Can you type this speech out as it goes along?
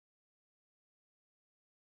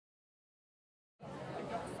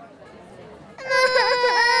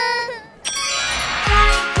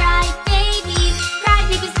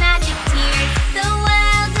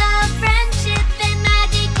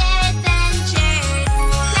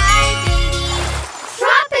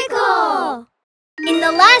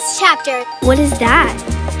doctor. What is that?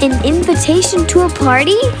 An invitation to a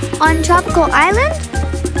party? On Tropical Island?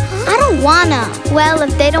 I don't wanna. Well,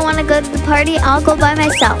 if they don't want to go to the party, I'll go by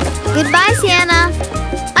myself. Goodbye, Sienna.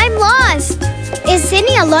 I'm lost. Is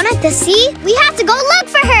Sidney alone at the sea? We have to go look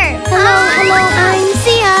for her. Hello, I'm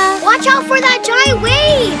Sia. Watch out for that giant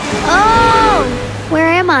wave. Oh, where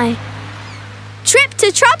am I? Trip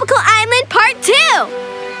to Tropical Island Part 2.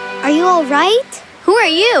 Are you all right? Who are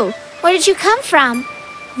you? Where did you come from?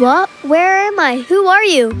 What? Where am I? Who are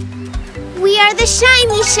you? We are the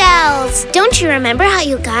shiny shells. Don't you remember how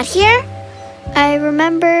you got here? I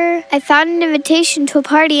remember I found an invitation to a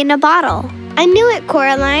party in a bottle. I knew it,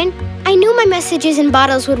 Coraline. I knew my messages in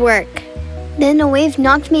bottles would work. Then a wave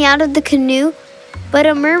knocked me out of the canoe, but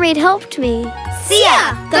a mermaid helped me.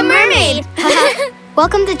 Sia, the mermaid!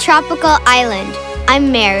 Welcome to Tropical Island.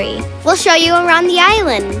 I'm Mary. We'll show you around the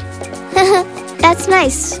island. That's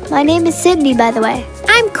nice. My name is Sidney, by the way.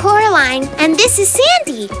 I'm Coraline, and this is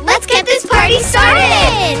Sandy. Let's get this party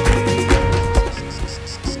started!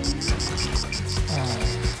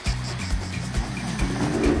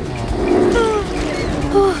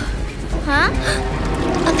 Huh?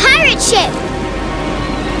 A pirate ship!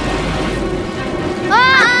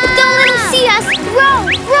 Don't let him see us! Row!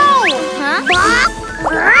 Row! Huh?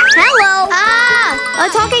 Hello! A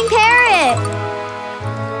talking parrot!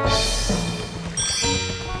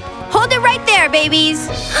 Hold it right there, babies.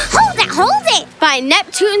 Hold it! Hold it! By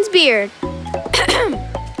Neptune's beard. Get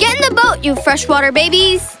in the boat, you freshwater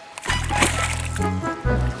babies.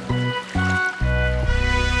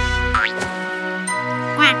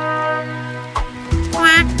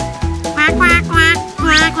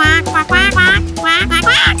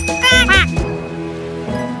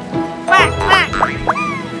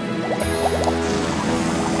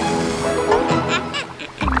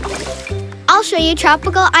 I'll show you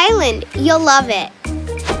Tropical Island. You'll love it.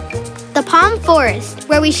 The palm forest,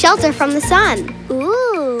 where we shelter from the sun.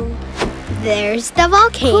 Ooh. There's the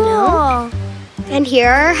volcano. Cool. And here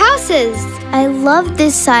are our houses. I love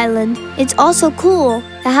this island. It's also cool.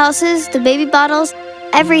 The houses, the baby bottles,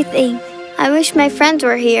 everything. I wish my friends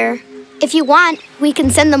were here. If you want, we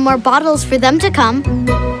can send them more bottles for them to come.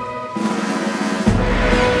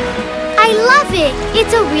 I love it!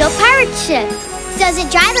 It's a real pirate ship. Does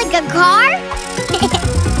it drive like a car?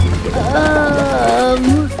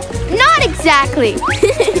 Not exactly.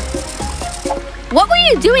 What were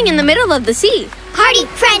you doing in the middle of the sea? Party,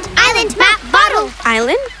 friend, island, map, bottle.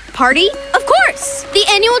 Island? Party? Of course! The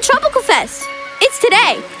annual Tropical Fest. It's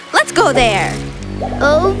today. Let's go there.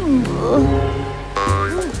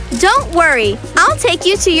 Don't worry. I'll take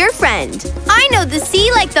you to your friend. I know the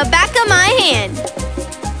sea like the back of my hand.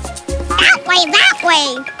 That way, that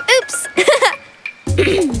way. Oops.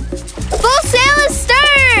 Full sail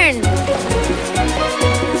astern!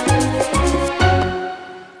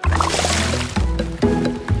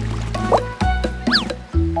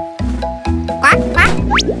 Quack, quack.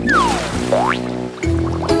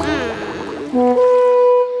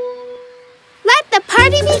 Let the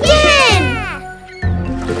party begin!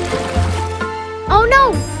 Oh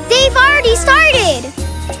no, they've already started!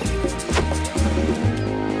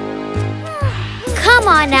 Come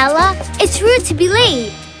on, Ella. It's rude to be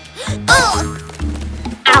late.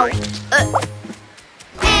 Ow!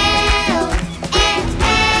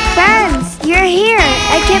 Friends, you're here.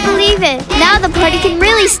 I can't believe it. Now the party can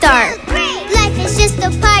really start. Life is just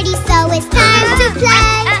a party, so it's time to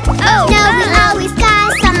play. Now we always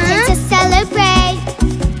got something to celebrate.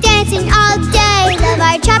 Dancing all day, love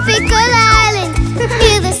our tropical island.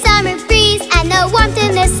 Feel the summer breeze and the warmth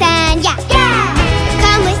in the sand. Yeah!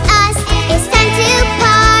 Come with us, it's time to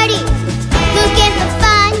party. Looking for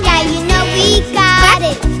fun, yeah, you know we got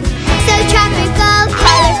it. So tropical,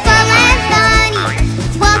 colorful and funny.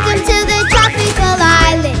 Welcome to the tropical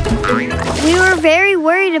island. We were very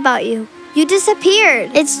worried about you. You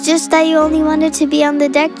disappeared. It's just that you only wanted to be on the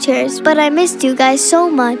deck chairs, but I missed you guys so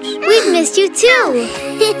much. We've missed you too.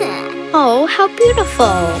 Oh, how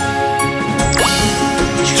beautiful.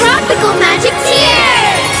 Tropical magic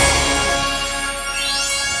tears!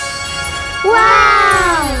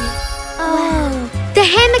 Wow! Oh. The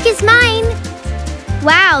hammock is mine.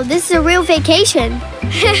 Wow, this is a real vacation.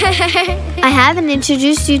 I haven't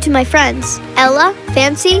introduced you to my friends. Ella,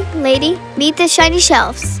 Fancy, Lady, meet the shiny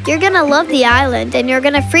shelves. You're gonna love the island and you're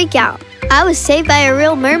gonna freak out. I was saved by a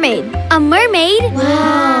real mermaid. A mermaid?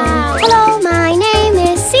 Wow. Hello, Ma.